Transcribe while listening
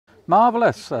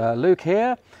Marvellous. Luke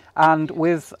here, and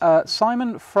with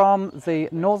Simon from the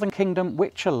Northern Kingdom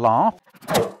Witcher Larp.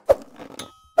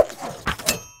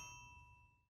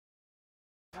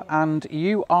 And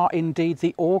you are indeed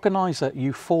the organiser,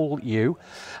 you fool you,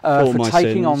 for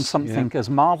taking on something as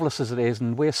marvellous as it is.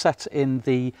 And we're set in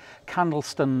the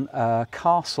Candleston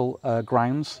Castle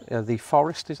grounds, the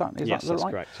forest, is that yes, right? That's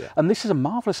correct, yeah. And this is a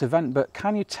marvellous event, but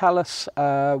can you tell us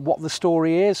what the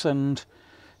story is and,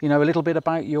 you know, a little bit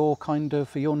about your kind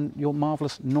of, your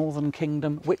marvellous Northern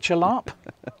Kingdom Witcher Larp?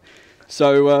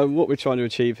 So what we're trying to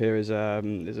achieve here is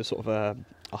a sort of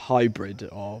a hybrid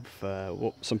of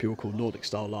what some people call Nordic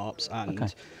style LARPs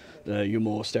and your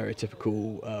more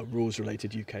stereotypical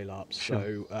rules-related UK LARPs. Sure.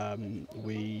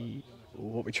 So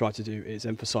what we try to do is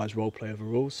emphasise roleplay over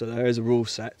rules. So there is a rule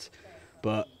set,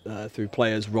 but through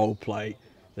players' roleplay,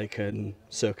 they can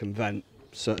circumvent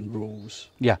certain rules.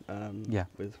 Yeah.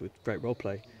 With great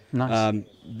roleplay. Nice.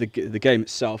 The game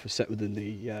itself is set within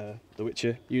the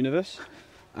Witcher universe,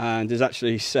 and is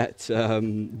actually set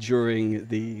during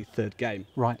the third game.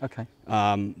 Right, okay.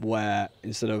 Where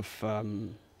instead of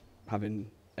having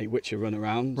a Witcher run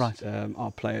around, right.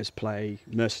 Our players play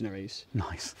mercenaries.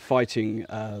 Nice. Fighting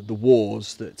the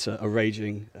wars that are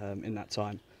raging in that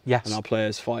time. Yes. And our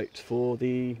players fight for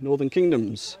the Northern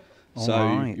Kingdoms. All so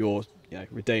right. your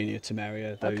Redania,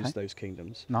 Temeria, those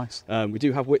kingdoms. Nice. We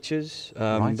do have witches,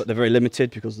 right. but they're very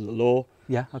limited because of the law.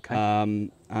 Yeah, okay.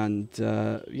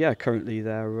 Yeah, currently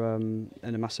they're in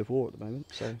a massive war at the moment.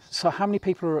 So how many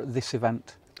people are at this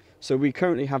event? So we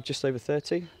currently have just over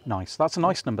 30. Nice. That's a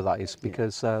nice number, that is,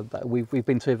 because we've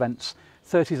been to events.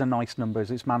 30 is a nice number.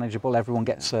 It's manageable. Everyone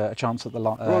gets a chance at the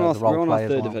role play as well. We're on our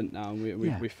third event now,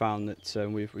 and we found that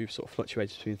we've sort of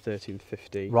fluctuated between 30 and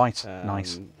 50. Right.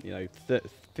 Nice. You know,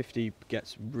 50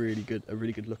 gets a really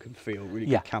good look and feel, really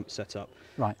good camp setup.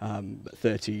 Right. But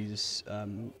 30 is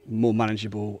more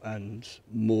manageable and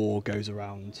more goes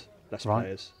around, less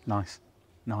players. Nice.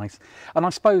 Nice. And I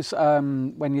suppose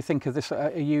when you think of this, are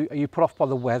you put off by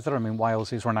the weather? I mean,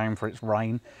 Wales is renowned for its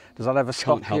rain. Does that ever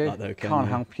stop you? Can't help that though, Can't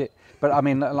help you. But I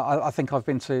mean, I think I've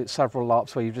been to several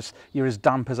LARPs where you're as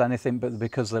damp as anything, but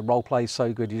because the role play is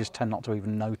so good, you just tend not to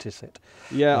even notice it.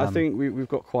 Yeah, I think we've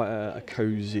got quite a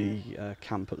cosy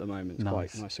camp at the moment. It's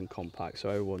nice. Quite nice and compact, so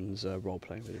everyone's role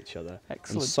playing with each other.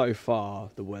 Excellent. And so far,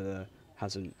 the weather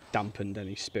hasn't dampened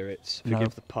any spirits.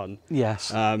 Forgive the pun.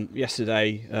 Yes.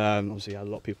 Yesterday, obviously, a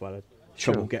lot of people had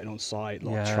trouble getting on site, a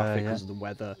lot of traffic because of the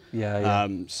weather.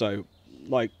 So,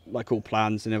 like all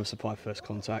plans, they never survive first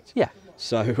contact. Yeah.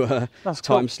 So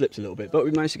time slipped a little bit, but we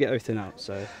managed to get everything out.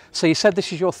 So you said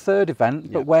this is your third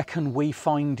event, but where can we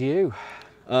find you?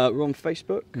 We're on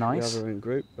Facebook. Nice. We have our own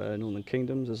group, Northern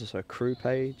Kingdoms. There's also a crew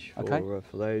page for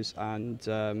those,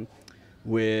 and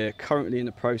we're currently in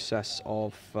the process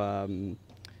of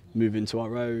moving to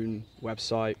our own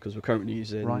website because we're currently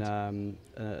using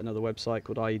another website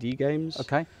called IED Games.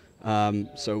 Okay.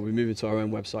 So we're moving to our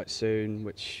own website soon,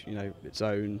 which its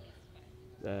own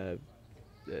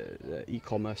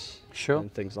e-commerce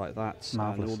and things like that.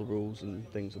 Marvelous. And all the rules and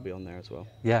things will be on there as well.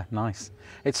 Yeah, nice.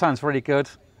 It sounds really good.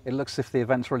 It looks as if the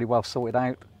event's really well sorted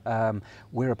out.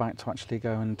 We're about to actually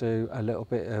go and do a little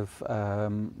bit of,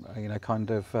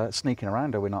 kind of sneaking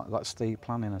around, are we not? That's the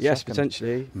plan in a second. Yes,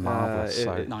 potentially.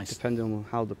 Marvellous. Nice. Depending on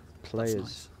how the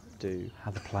players do. How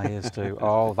the players do.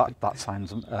 Oh, that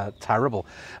sounds terrible.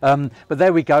 But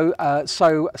there we go.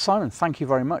 So, Simon, thank you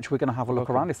very much. We're going to have a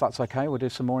look around, if that's okay. We'll do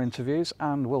some more interviews,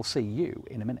 and we'll see you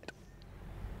in a minute.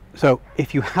 So,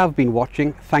 if you have been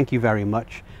watching, thank you very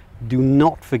much. Do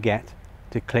not forget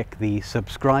to click the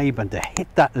subscribe and to hit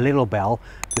that little bell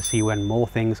to see when more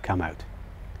things come out.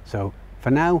 So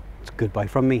for now, it's goodbye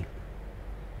from me.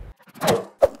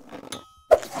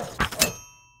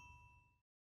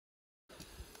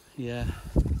 Yeah.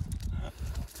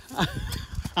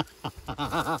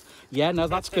 Yeah, no,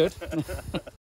 that's good.